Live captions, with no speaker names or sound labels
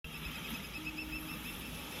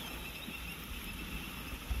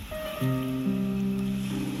Hello,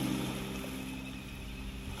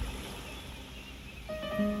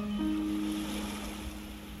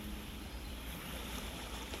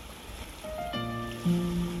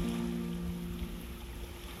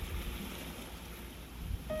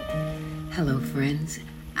 friends,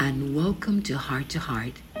 and welcome to Heart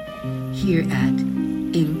here at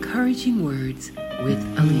Encouraging Words with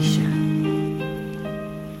Alicia.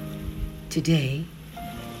 Today,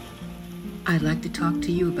 I'd like to talk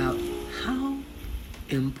to you about how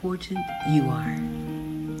important you are.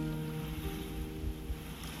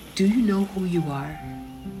 Do you know who you are?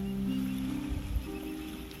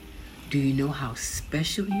 Do you know how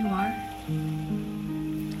special you are?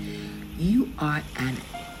 You are an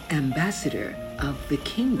ambassador of the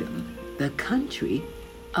kingdom, the country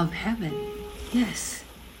of heaven. Yes,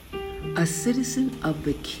 a citizen of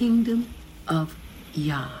the kingdom of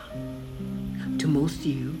Yah. To most of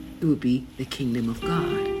you, it would be the kingdom of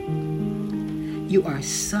God. You are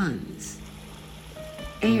sons,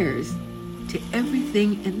 heirs to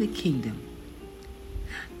everything in the kingdom.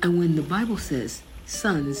 And when the Bible says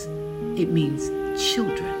sons, it means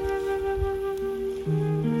children.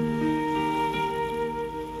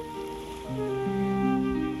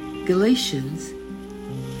 Galatians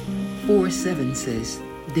 4:7 says,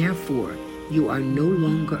 "Therefore, you are no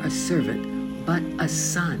longer a servant, but a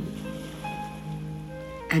son.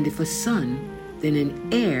 And if a son, then an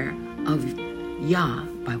heir of Yah,"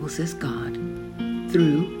 Bible says God,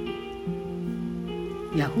 "through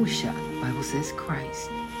Yahusha," Bible says Christ.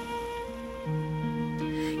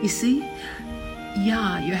 You see,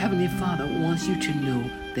 Yah, your Heavenly Father, wants you to know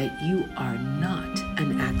that you are not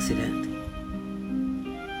an accident.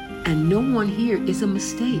 And no one here is a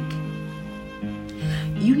mistake.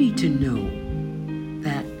 You need to know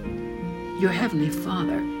that your Heavenly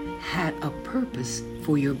Father had a purpose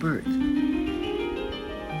for your birth.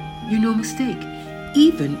 You're no mistake.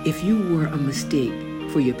 Even if you were a mistake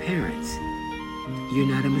for your parents, you're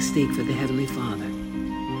not a mistake for the Heavenly Father.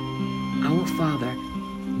 Our Father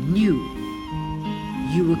knew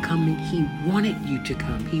you were coming. He wanted you to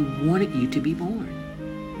come. He wanted you to be born.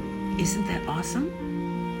 Isn't that awesome?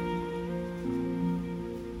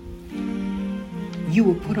 You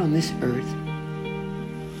were put on this earth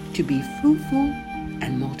to be fruitful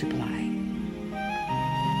and multiply.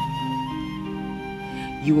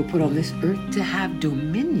 You were put on this earth to have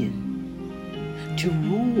dominion, to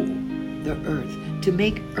rule the earth, to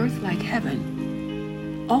make earth like heaven.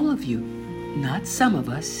 All of you, not some of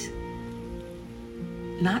us,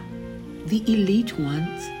 not the elite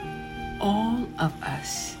ones, all of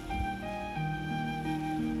us.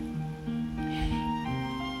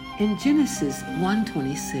 In Genesis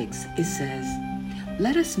 1:26, it says,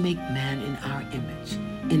 "Let us make man in our image,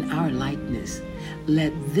 in our likeness.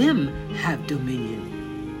 Let them have dominion.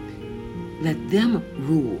 Let them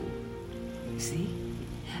rule." See?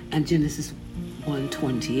 And Genesis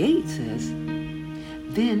 1:28 says,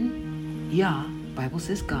 "Then Yah," Bible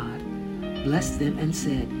says God, "blessed them and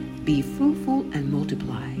said, be fruitful and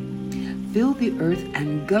multiply. Fill the earth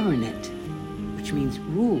and govern it," which means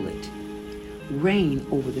rule it. "Reign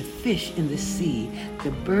over the fish in the sea,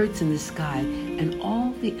 the birds in the sky, and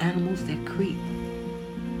all the animals that creep."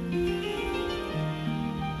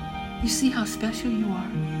 You see how special you are?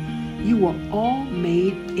 You were all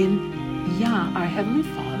made in Yah, our Heavenly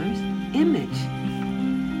Father's image.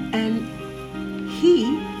 And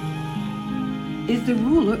He is the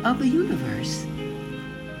ruler of the universe.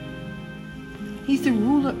 He's the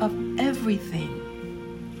ruler of everything.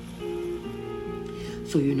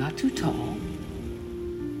 So you're not too tall.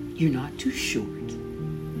 You're not too short,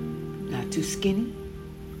 not too skinny,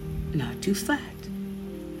 not too fat.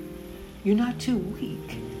 You're not too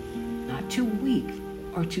weak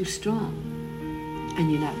or too strong.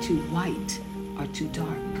 And you're not too white or too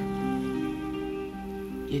dark.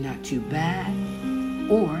 You're not too bad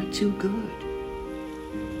or too good.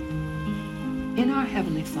 In our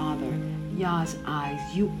Heavenly Father, Yah's eyes,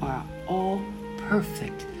 you are all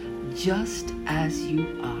perfect, just as you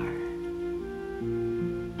are.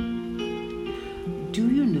 Do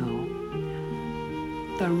you know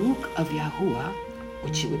the Ruach of Yahuwah,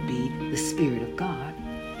 which would be the Spirit of God,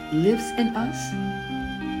 lives in us?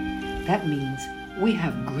 That means we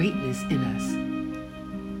have greatness in us.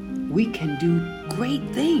 We can do great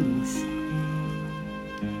things.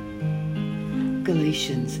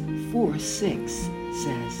 Galatians 4:6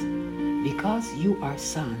 says, "Because you are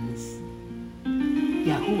sons,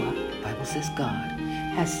 Yahuwah," Bible says God,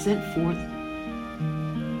 "has sent forth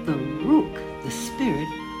the Ruach, the Spirit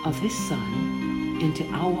of His Son, into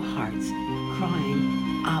our hearts, crying,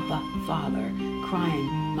 Abba, Father," crying,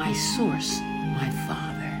 "My source, my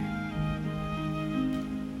Father."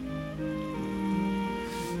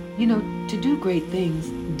 To do great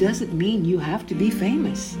things doesn't mean you have to be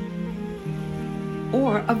famous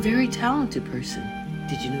or a very talented person.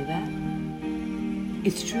 Did you know that?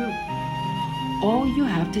 It's true. All you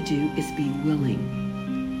have to do is be willing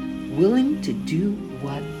to do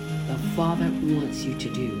what the Father wants you to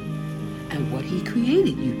do and what He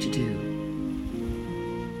created you to do.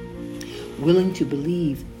 Willing to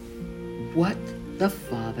believe what the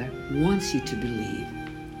Father wants you to believe.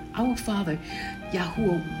 Our Father,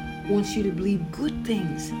 Yahuwah, wants you to believe good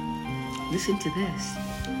things. Listen to this.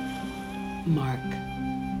 Mark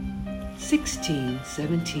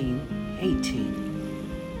 16:17-18.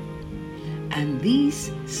 And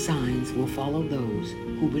these signs will follow those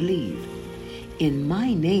who believe. In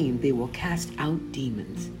my name they will cast out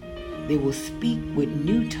demons. They will speak with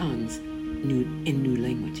new tongues in new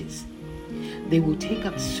languages. They will take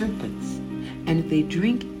up serpents, and if they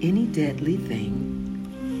drink any deadly thing,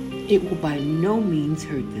 it will by no means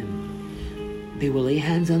hurt them. They will lay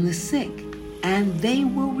hands on the sick, and they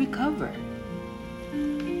will recover.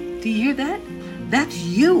 Do you hear that? That's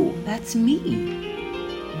you. That's me.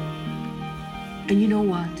 And you know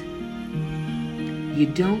what? You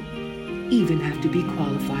don't even have to be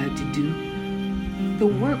qualified to do the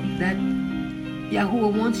work that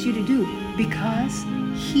Yahuwah wants you to do, because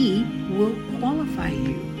He will qualify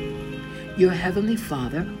you. Your Heavenly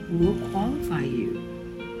Father will qualify you.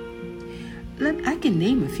 I can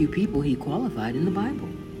name a few people He qualified in the Bible.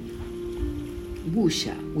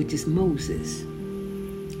 Wusha, which is Moses.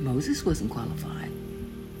 Moses wasn't qualified.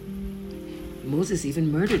 Moses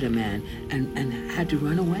even murdered a man and had to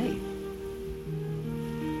run away.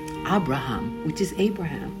 Abraham, which is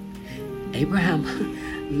Abraham. Abraham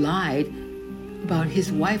lied about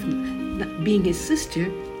his wife being his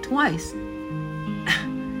sister twice.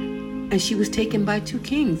 And she was taken by two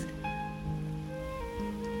kings.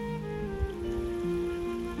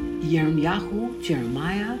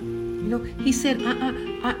 Jeremiah, he said,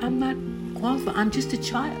 I'm not qualified. I'm just a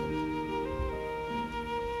child.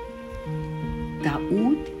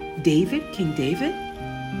 King David,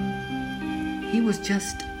 he was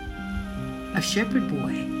just a shepherd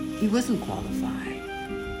boy. He wasn't qualified.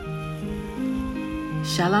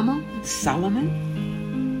 Solomon,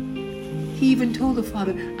 he even told the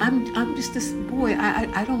father, I'm just this boy.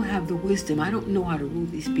 I don't have the wisdom. I don't know how to rule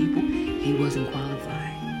these people. He wasn't qualified.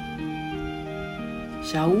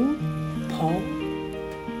 Paul,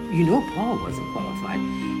 Paul wasn't qualified.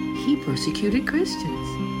 He persecuted Christians.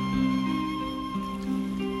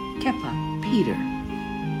 Kepha,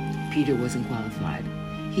 Peter wasn't qualified.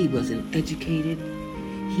 He wasn't educated.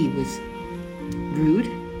 He was rude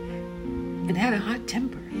and had a hot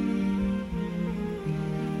temper.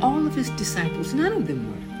 All of his disciples, none of them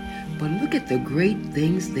were. But look at the great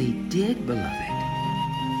things they did, beloved.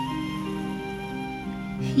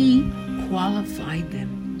 He qualified them.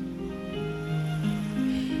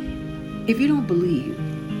 If you don't believe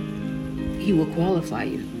He will qualify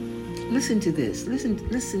you, listen to this.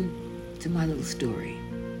 Listen to my little story.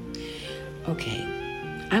 Okay,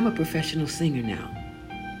 I'm a professional singer now.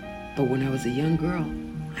 But when I was a young girl,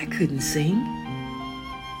 I couldn't sing.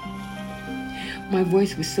 My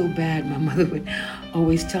voice was so bad, my mother would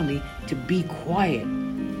always tell me to be quiet.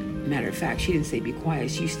 Matter of fact, she didn't say be quiet.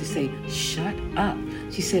 She used to say, shut up.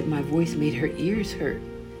 She said my voice made her ears hurt.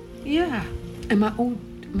 Yeah, and my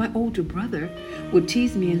older brother would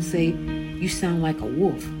tease me and say, you sound like a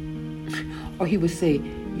wolf. Or he would say,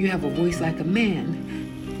 you have a voice like a man.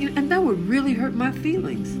 And that would really hurt my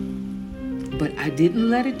feelings. But I didn't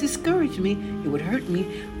let it discourage me. It would hurt me,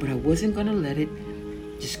 but I wasn't going to let it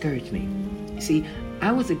discourage me. See,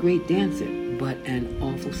 I was a great dancer, but an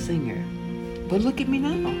awful singer. But look at me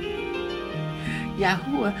now.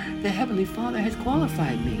 Yahuwah, the Heavenly Father, has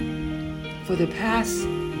qualified me. For the past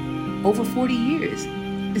over 40 years,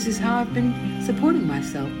 this is how I've been supporting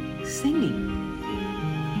myself, singing.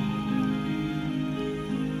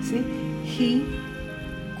 See, He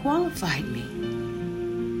qualified me.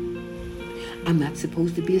 I'm not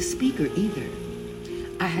supposed to be a speaker either.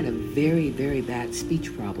 I had a very, very bad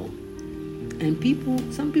speech problem. And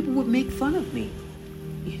some people would make fun of me.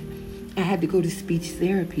 I had to go to speech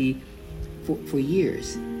therapy for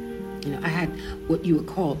years. I had what you would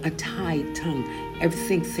call a tied tongue.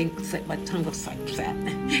 Everything thinks like my tongue was like that.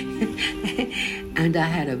 And I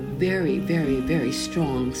had a very, very, very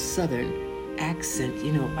strong Southern accent.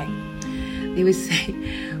 Like they would say,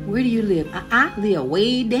 where do you live? I live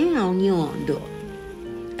way down yonder.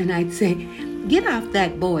 And I'd say, get off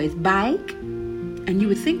that boy's bike. And you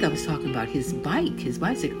would think I was talking about his bike, his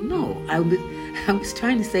bicycle. No, I was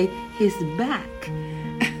trying to say his back.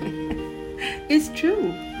 It's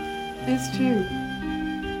true. It's true.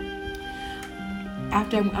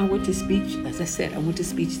 after I went to speech, as I said, I went to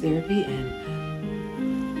speech therapy, and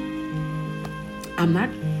I'm not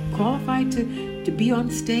qualified to be on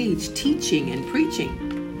stage teaching and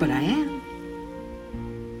preaching, but I am,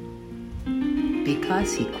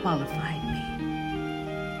 because He qualified me.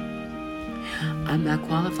 I'm not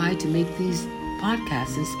qualified to make these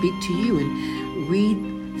podcasts and speak to you and read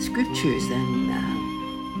scriptures and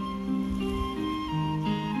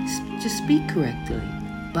just speak correctly,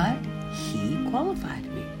 but He qualified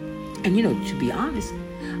me. And to be honest,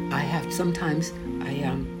 I have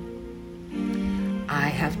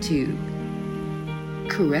to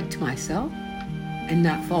correct myself and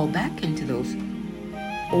not fall back into those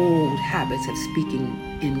old habits of speaking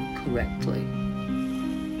incorrectly.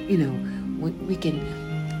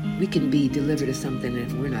 We can be delivered of something, and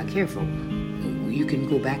if we're not careful, you can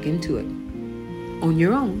go back into it on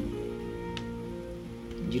your own.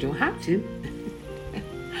 You don't have to.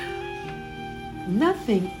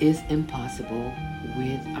 Nothing is impossible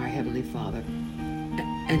with our Heavenly Father,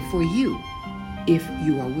 and for you, if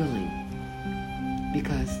you are willing,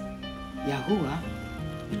 because Yahuwah,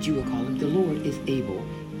 what you will call Him, the Lord, is able.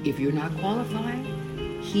 If you're not qualified,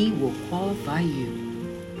 He will qualify you.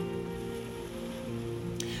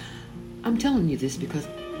 I'm telling you this because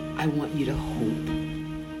I want you to hope.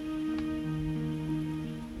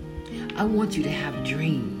 I want you to have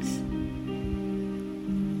dreams.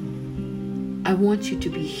 I want you to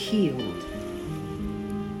be healed.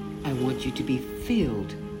 I want you to be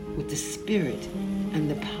filled with the Spirit and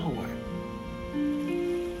the power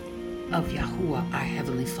of Yahuwah, our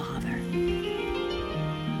Heavenly Father.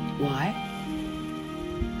 Why?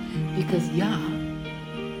 Because Yah,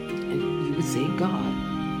 and you would say God,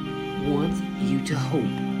 wants you to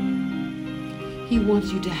hope. He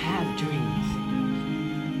wants you to have dreams.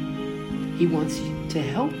 He wants you to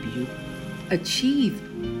help you achieve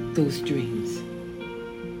those dreams.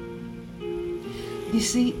 You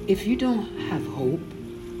see, if you don't have hope,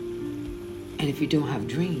 and if you don't have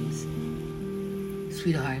dreams,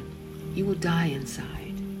 sweetheart, you will die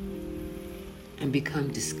inside and become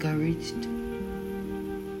discouraged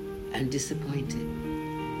and disappointed.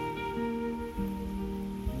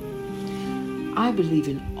 I believe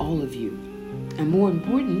in all of you, and more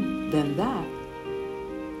important than that,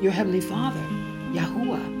 your Heavenly Father,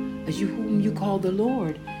 Yahuwah, whom you call the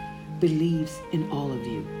Lord, believes in all of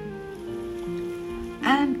you.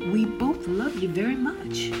 And we both love you very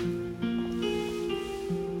much.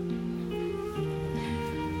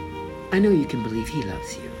 I know you can believe He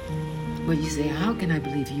loves you. But you say, how can I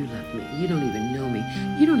believe you love me? You don't even know me.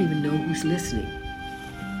 You don't even know who's listening.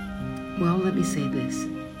 Well, let me say this.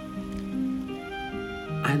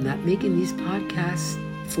 I'm not making these podcasts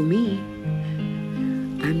for me.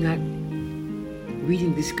 I'm not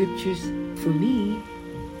reading the scriptures for me.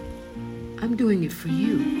 I'm doing it for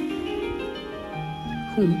you.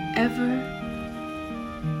 Whomever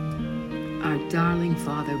our darling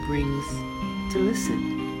Father brings to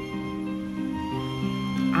listen.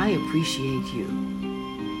 I appreciate you,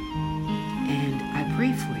 and I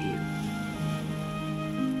pray for you.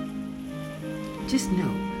 Just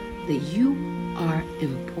know that you are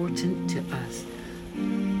important to us.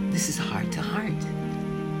 This is heart to heart.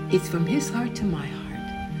 It's from His heart to my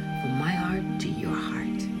heart, from my heart to your heart.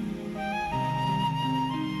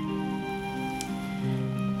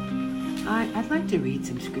 I'd like to read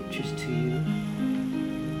some scriptures to you.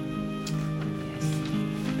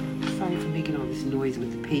 Sorry for making all this noise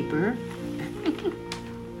with the paper.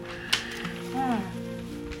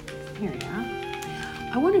 Here we are.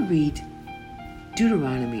 I want to read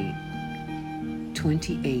Deuteronomy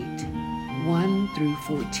 28, 1 through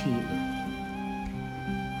 14.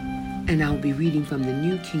 And I'll be reading from the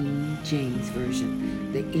New King James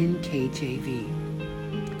Version, the NKJV.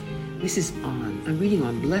 I'm reading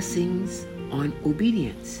on blessings on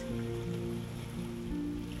obedience.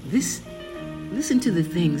 Listen to the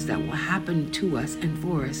things that will happen to us and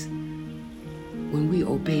for us when we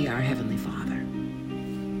obey our Heavenly Father.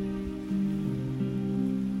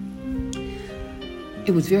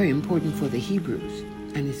 It was very important for the Hebrews,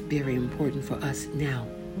 and it's very important for us now.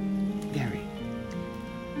 Very.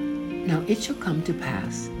 Now it shall come to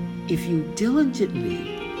pass, if you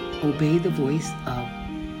diligently obey the voice of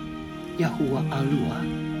Yahuwah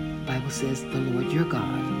Aluah, Bible says, the Lord your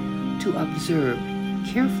God, to observe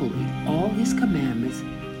carefully all His commandments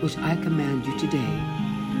which I command you today,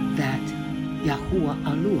 that Yahuwah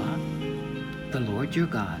Aluah, the Lord your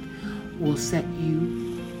God, will set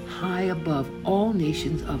you high above all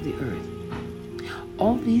nations of the earth.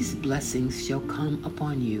 All these blessings shall come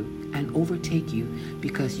upon you and overtake you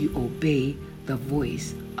because you obey the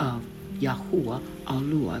voice of Yahuwah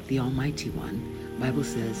Aluah, the Almighty One, Bible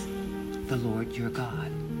says, the Lord your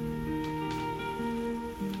God.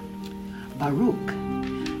 Baruch,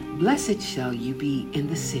 blessed shall you be in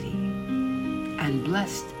the city, and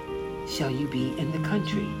blessed shall you be in the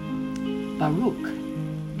country. Baruch,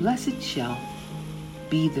 blessed shall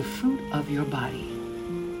be the fruit of your body,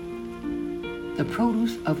 the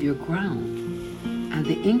produce of your ground, and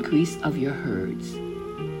the increase of your herds,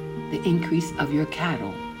 the increase of your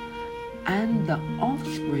cattle, and the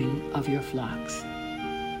offspring of your flocks.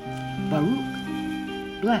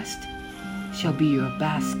 Baruch, blessed shall be your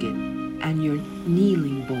basket and your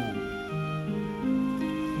kneading bowl.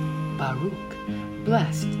 Baruch,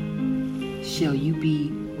 blessed shall you be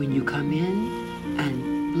when you come in,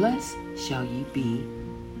 and blessed shall you be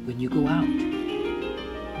when you go out.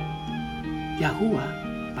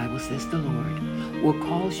 Yahuwah, Bible says the Lord, will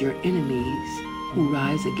cause your enemies who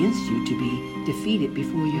rise against you to be defeated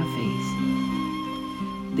before your face.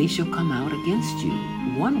 They shall come out against you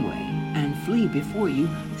one way and flee before you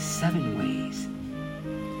 7 ways.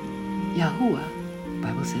 Yahuwah,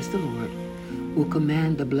 Bible says the Lord, will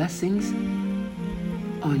command the blessings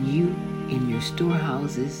on you in your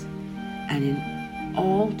storehouses and in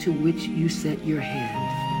all to which you set your hand.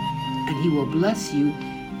 And he will bless you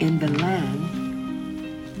in the land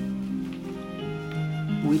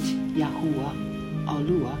which Yahuwah,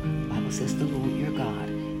 Alua, Bible says the Lord your God,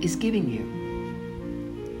 is giving you.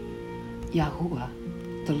 Yahuwah,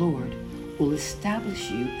 the Lord, will establish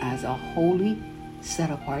you as a holy,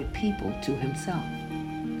 set-apart people to himself,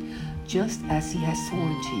 just as he has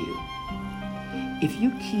sworn to you. If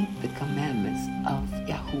you keep the commandments of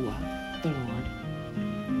Yahuwah, the Lord,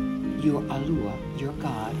 your Alua, your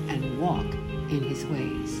God, and walk in his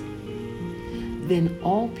ways, then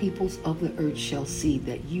all peoples of the earth shall see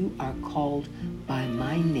that you are called by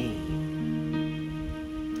my name,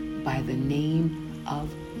 by the name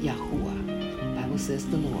of Yahuwah, Bible says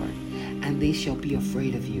the Lord, and they shall be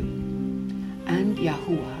afraid of you. And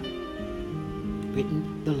Yahuwah,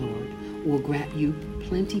 written the Lord, will grant you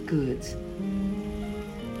plenty goods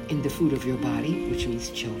in the fruit of your body, which means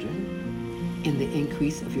children, in the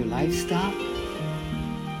increase of your livestock,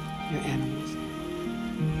 your animals,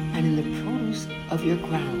 and in the produce of your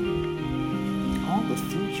ground, all the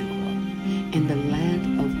food you grow, in the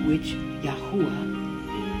land of which Yahuwah,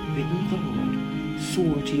 written the Lord,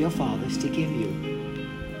 swore to your fathers to give you.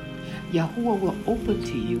 Yahuwah will open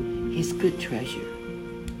to you his good treasure,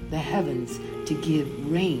 the heavens, to give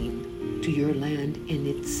rain to your land in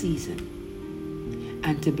its season,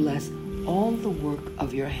 and to bless all the work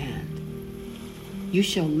of your hand. You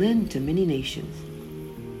shall lend to many nations,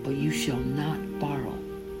 but you shall not borrow.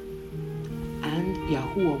 And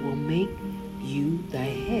Yahuwah will make you the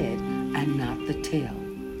head and not the tail.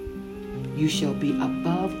 You shall be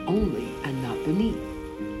above only and not beneath.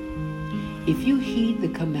 If you heed the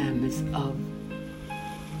commandments of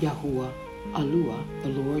Yahuwah, Alua, the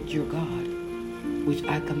Lord your God, which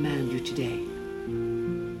I command you today,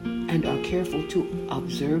 and are careful to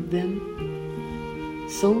observe them,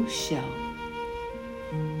 so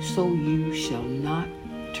you shall not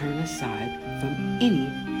turn aside from any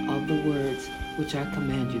of the words which I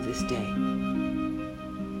command you this day,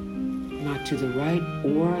 not to the right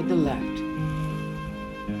or the left,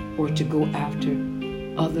 or to go after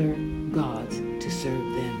other gods to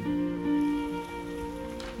serve them.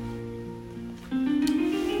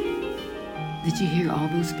 Did you hear all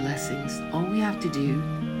those blessings? All we have to do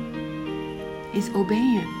is obey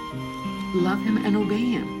him, love him and obey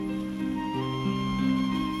him,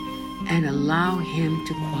 and allow him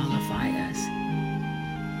to qualify us.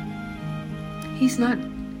 He's not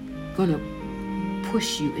going to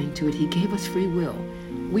push you into it. He gave us free will.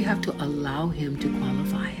 We have to allow him to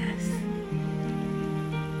qualify us.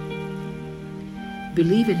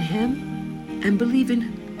 Believe in him and believe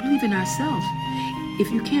in ourselves. If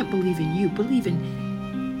you can't believe in you, believe in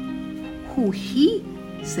who he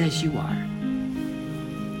says you are.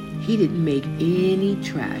 He didn't make any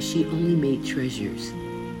trash. He only made treasures.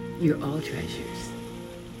 You're all treasures.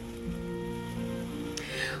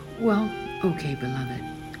 Well, okay, beloved.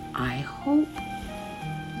 I hope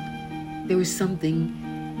there was something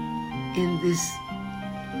in this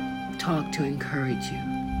talk to encourage you.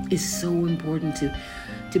 It's so important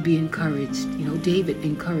to be encouraged. You know, David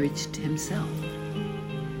encouraged himself.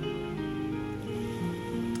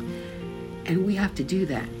 And we have to do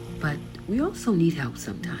that. But we also need help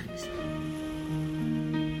sometimes.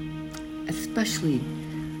 Especially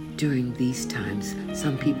during these times.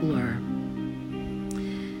 Some people are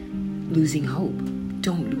losing hope.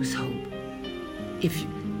 Don't lose hope. If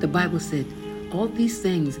the Bible said, all these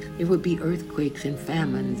things. There would be earthquakes and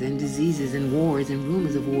famines and diseases and wars and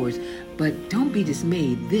rumors of wars. But don't be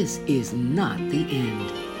dismayed. This is not the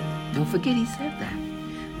end. Don't forget he said that.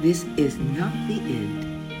 This is not the end.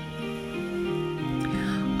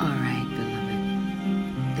 All right,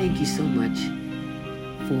 beloved. Thank you so much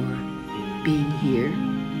for being here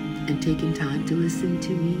and taking time to listen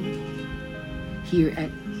to me here at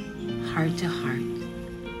Heart to Heart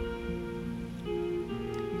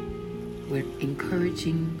with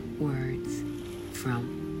encouraging words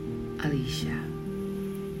from Alicia.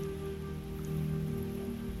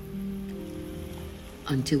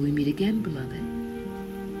 Until we meet again, beloved,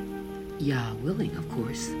 Yah willing, of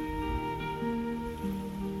course.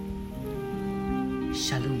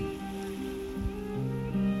 Shalom.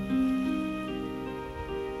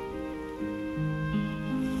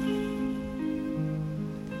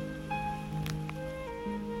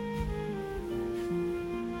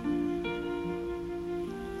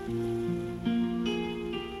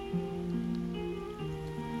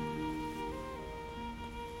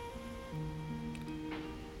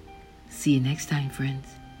 See you next time,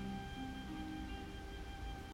 friends.